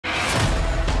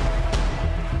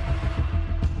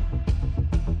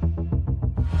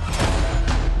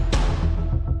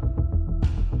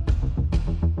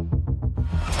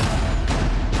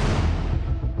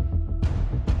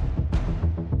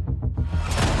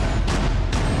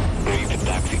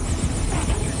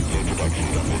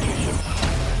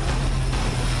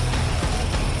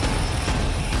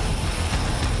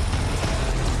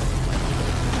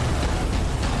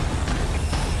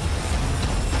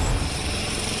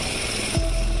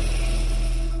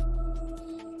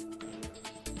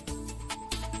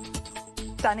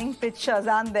stunning pictures,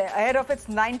 aren't there? Ahead of its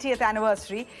 90th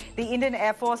anniversary, the Indian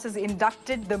Air Force has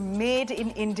inducted the Made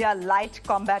in India Light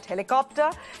Combat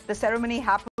Helicopter. The ceremony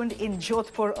happened in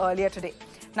Jodhpur earlier today.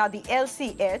 Now, the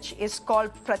LCH is called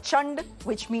Prachand,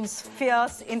 which means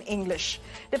fierce in English.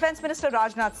 Defence Minister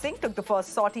Rajnath Singh took the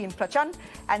first sortie in Prachand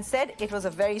and said it was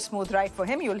a very smooth ride for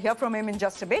him. You'll hear from him in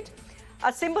just a bit.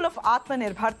 A symbol of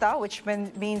Atmanirbharta, which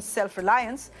means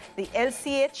self-reliance, the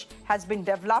LCH has been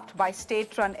developed by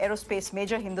state-run aerospace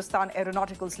major Hindustan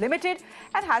Aeronauticals Limited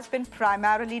and has been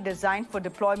primarily designed for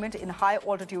deployment in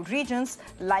high-altitude regions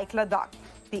like Ladakh.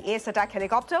 The Ace Attack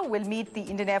helicopter will meet the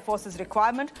Indian Air Force's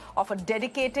requirement of a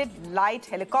dedicated light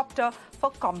helicopter for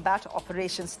combat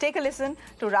operations. Take a listen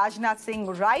to Rajnath Singh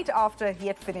right after he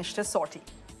had finished his sortie.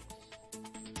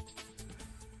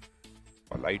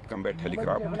 Light combat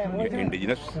helicopter ये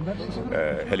indigenous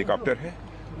helicopter है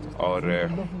और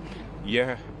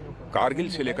यह कारगिल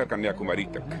से लेकर कन्याकुमारी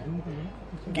तक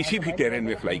किसी भी terrain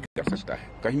में फ्लाई कर सकता है,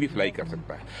 कहीं भी फ्लाई कर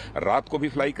सकता है, रात को भी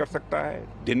फ्लाई कर सकता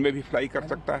है, दिन में भी फ्लाई कर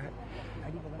सकता है,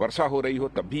 वर्षा हो रही हो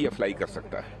तब भी यह फ्लाई कर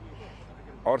सकता है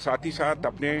और साथ ही साथ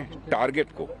अपने टारगेट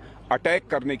को अटैक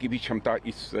करने की भी क्षमता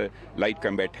इस लाइट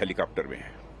कम्बैट हेलीकॉप्टर में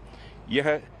है। यह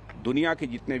दुनिया के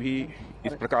जितने भी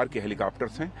इस प्रकार के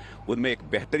हेलीकॉप्टर्स हैं उनमें एक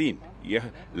बेहतरीन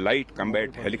यह लाइट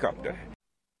कम्बैट हेलीकॉप्टर है।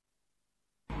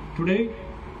 Today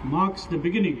marks the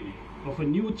beginning of a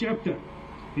new chapter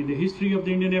in the history of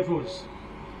the Indian Air Force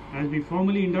as we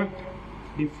formally induct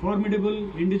the formidable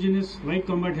indigenous light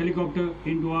combat helicopter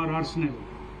into our arsenal.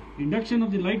 Induction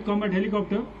of the light combat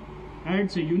helicopter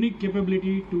adds a unique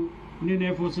capability to Indian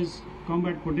Air Force's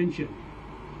combat potential.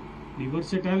 The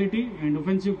versatility and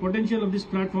offensive potential of this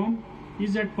platform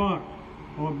is at par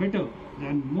or better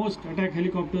than most attack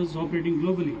helicopters operating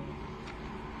globally.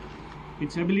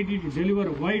 Its ability to deliver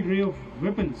a wide array of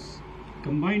weapons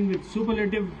combined with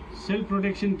superlative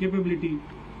self-protection capability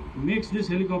makes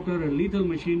this helicopter a lethal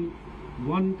machine,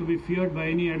 one to be feared by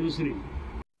any adversary.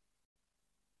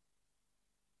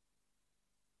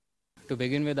 To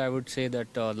begin with, I would say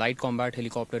that light combat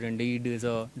helicopter indeed is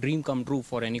a dream come true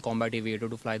for any combat aviator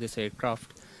to fly this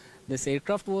aircraft. This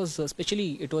aircraft was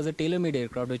it was a tailor-made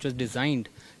aircraft which was designed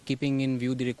keeping in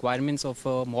view the requirements of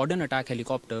a modern attack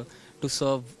helicopter to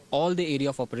serve all the area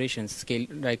of operations, scale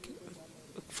like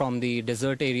from the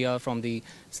desert area, from the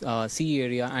sea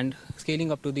area, and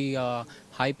scaling up to the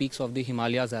high peaks of the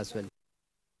Himalayas as well.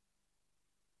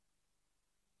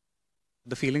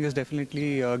 The feeling is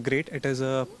definitely great. It is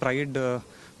a pride,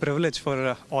 privilege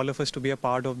for all of us to be a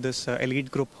part of this elite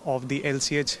group of the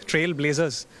LCH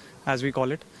Trailblazers, as we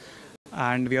call it.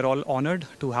 And we are all honored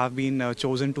to have been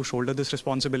chosen to shoulder this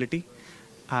responsibility.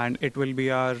 And it will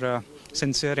be our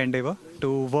sincere endeavor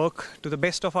to work to the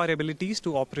best of our abilities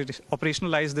to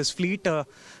operationalize this fleet,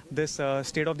 this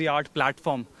state-of-the-art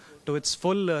platform to its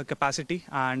full capacity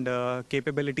and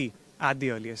capability at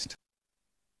the earliest.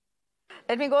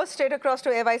 Let me go straight across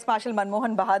to Air Vice Marshal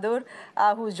Manmohan Bahadur,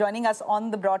 who's joining us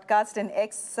on the broadcast, an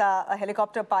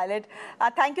ex-helicopter pilot.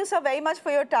 Thank you, sir, very much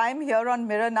for your time here on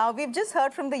Mirror. Now, we've just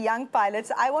heard from the young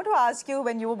pilots. I want to ask you,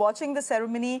 when you were watching the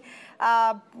ceremony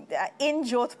in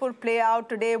Jodhpur play out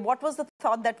today, what was the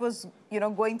thought that was,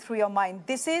 going through your mind?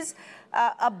 This is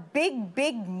a big,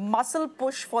 big muscle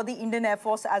push for the Indian Air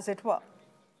Force, as it were.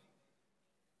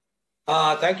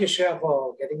 Thank you, Shreya,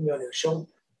 for getting me on your show.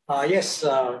 Yes,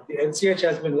 the LCH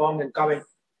has been long in coming.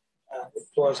 It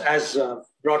was, as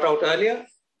brought out earlier,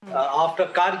 after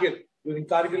Kargil. During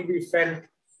Kargil, we felt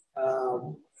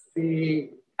the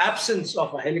absence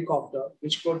of a helicopter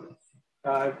which could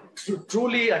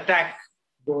truly attack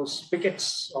those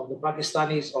pickets of the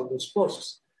Pakistanis on those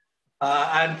posts.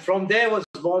 And from there was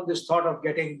born this thought of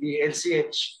getting the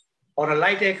LCH or a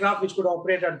light aircraft which could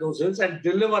operate at those hills and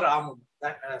deliver armament,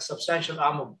 substantial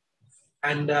armament.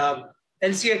 And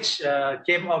LCH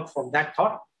came out from that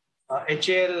thought.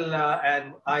 HAL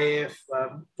and IAF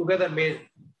together made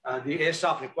the air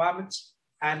staff requirements.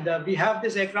 And we have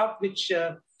this aircraft which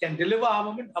can deliver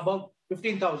armament above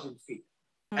 15,000 feet.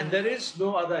 And there is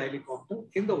no other helicopter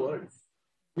in the world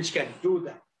which can do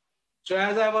that. So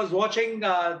as I was watching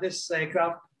this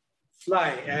aircraft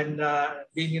fly and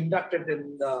being inducted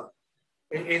in the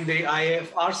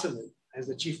IAF arsenal as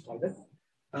the chief pilot,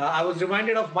 I was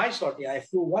reminded of my sortie. I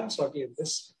flew one sortie in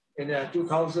this in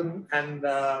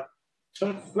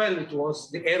 2012. It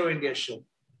was the Aero India show,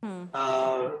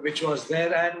 which was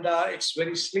there, and it's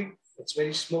very sleek. It's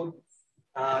very smooth.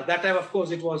 That time, of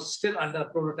course, it was still under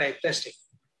prototype testing,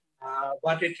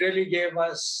 but it really gave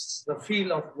us the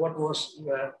feel of what was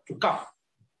to come.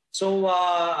 So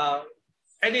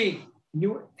any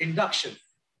new induction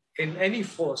in any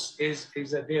force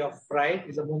is a day of pride,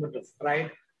 is a moment of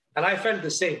pride. And I felt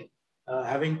the same,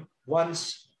 having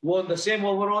once worn the same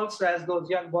overalls as those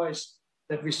young boys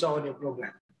that we saw on your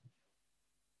program.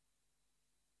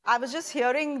 I was just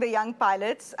hearing the young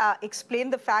pilots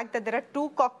explain the fact that there are two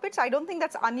cockpits. I don't think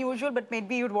that's unusual, but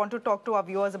maybe you'd want to talk to our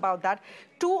viewers about that.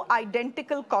 Two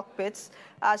identical cockpits.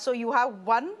 So you have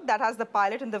one that has the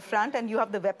pilot in the front and you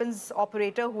have the weapons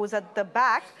operator who's at the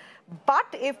back. But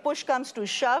if push comes to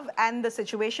shove and the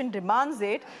situation demands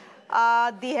it,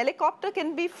 the helicopter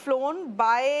can be flown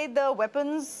by the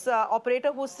weapons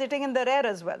operator who's sitting in the rear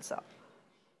as well, sir.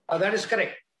 That is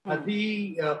correct.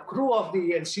 The crew of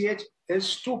the LCH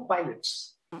is two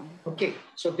pilots. Okay,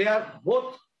 so they are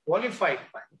both qualified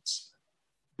pilots.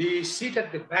 The seat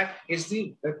at the back is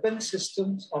the weapon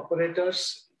systems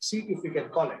operator's seat, if you can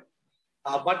call it.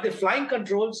 But the flying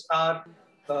controls are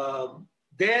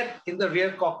there in the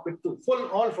rear cockpit too.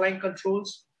 All flying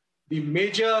controls, the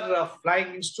major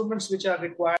flying instruments which are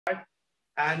required.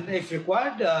 And if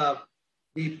required,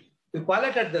 the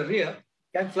pilot at the rear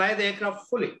can fly the aircraft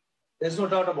fully. There's no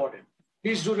doubt about it.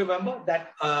 Please do remember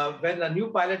that when a new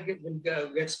pilot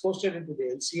gets posted into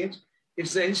the LCH,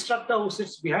 it's the instructor who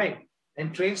sits behind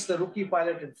and trains the rookie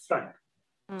pilot in front.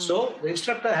 So the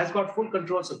instructor has got full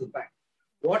controls at the back.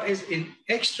 What is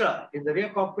extra in the rear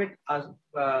cockpit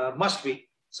must be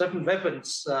certain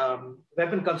weapons,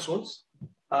 weapon consoles,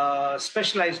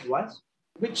 specialized ones,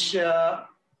 which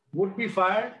would be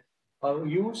fired or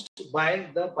used by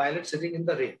the pilot sitting in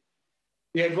the rear.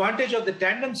 The advantage of the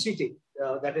tandem seating,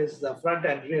 that is the front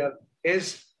and rear,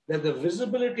 is that the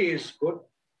visibility is good.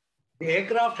 The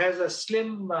aircraft has a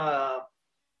slim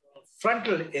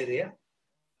frontal area.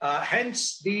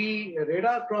 Hence, the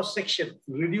radar cross-section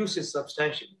reduces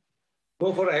substantially.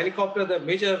 Though for a helicopter, the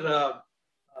major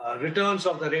returns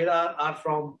of the radar are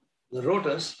from the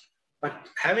rotors, but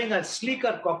having a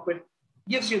sleeker cockpit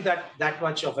gives you that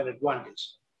much of an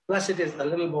advantage. Plus, it is a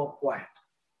little more quiet.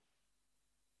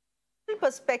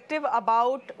 Perspective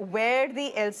about where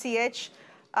the LCH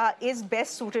is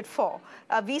best suited for.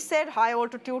 We said high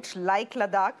altitudes like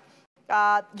Ladakh.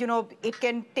 You know, it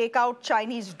can take out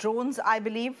Chinese drones, I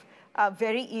believe,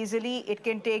 very easily. It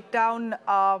can take down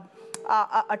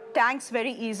tanks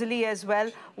very easily as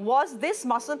well. Was this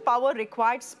muscle power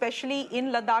required, especially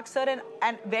in Ladakh, sir?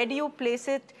 And where do you place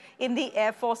it in the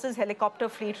Air Force's helicopter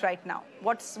fleet right now?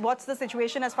 What's the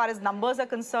situation as far as numbers are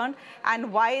concerned,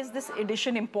 and why is this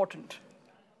addition important?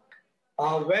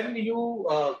 When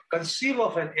you conceive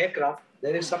of an aircraft,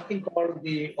 there is something called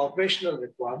the operational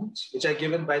requirements, which are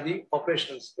given by the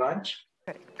operations branch.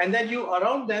 And then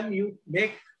around them, you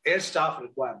make air staff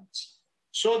requirements.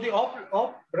 So the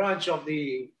op branch of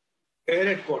the air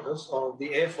headquarters of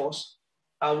the Air Force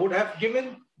would have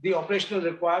given the operational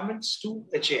requirements to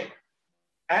HAL.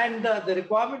 And the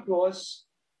requirement was,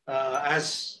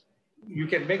 as you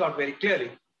can make out very clearly,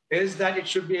 is that it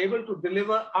should be able to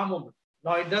deliver armament.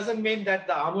 Now, it doesn't mean that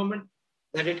the armament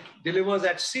that it delivers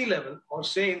at sea level or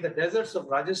say in the deserts of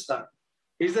Rajasthan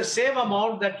is the same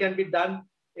amount that can be done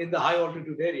in the high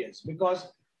altitude areas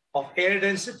because of air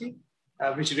density,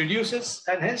 which reduces,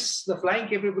 and hence the flying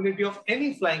capability of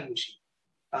any flying machine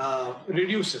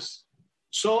reduces.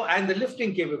 So, and the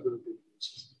lifting capability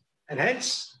reduces. And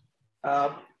hence,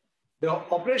 the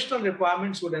operational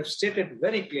requirements would have stated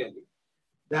very clearly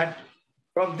that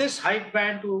from this height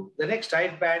band to the next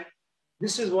height band,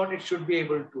 this is what it should be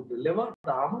able to deliver,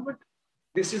 the armament.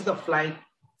 This is the flight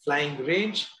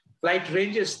range, flight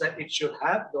ranges that it should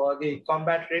have, or the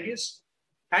combat radius.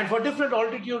 And for different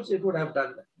altitudes, it would have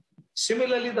done that.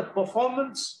 Similarly, the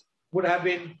performance would have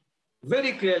been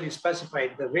very clearly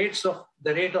specified, the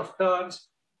rate of turns,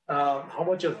 how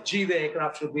much of G the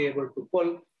aircraft should be able to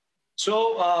pull.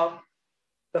 So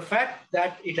the fact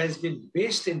that it has been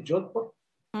based in Jodhpur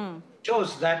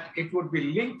shows that it would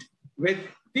be linked with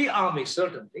the army,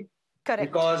 certainly. Correct.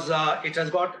 Because it has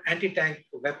got anti-tank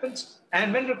weapons,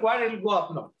 and when required, it will go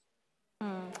up north.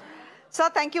 Sir,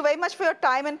 thank you very much for your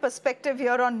time and perspective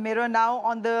here on Mirror Now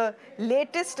on the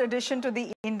latest addition to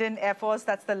the Indian Air Force.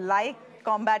 That's the Slike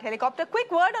combat helicopter. Quick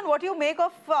word on what you make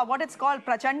of what it's called,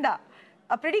 Prachanda.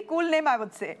 A pretty cool name, I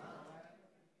would say.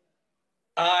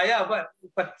 Yeah,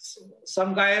 but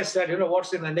some guy said, you know,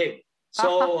 what's in the name?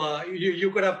 So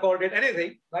you could have called it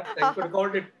anything, but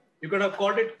you could have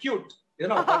called it cute, you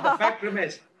know, but the fact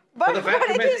remains. But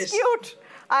it is cute.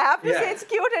 I have to say it's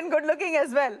cute and good looking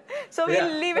as well. So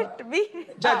we'll leave it.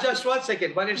 Just 1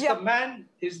 second, but it's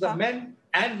the men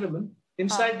and women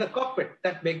inside the cockpit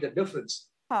that make the difference.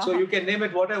 So you can name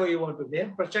it whatever you want to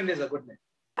name. Prachand is a good name.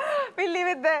 We'll leave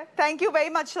it there. Thank you very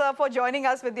much, sir, for joining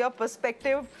us with your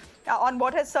perspective on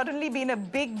what has certainly been a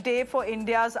big day for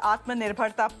India's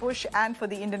Atmanirbharta push and for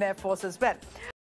the Indian Air Force as well.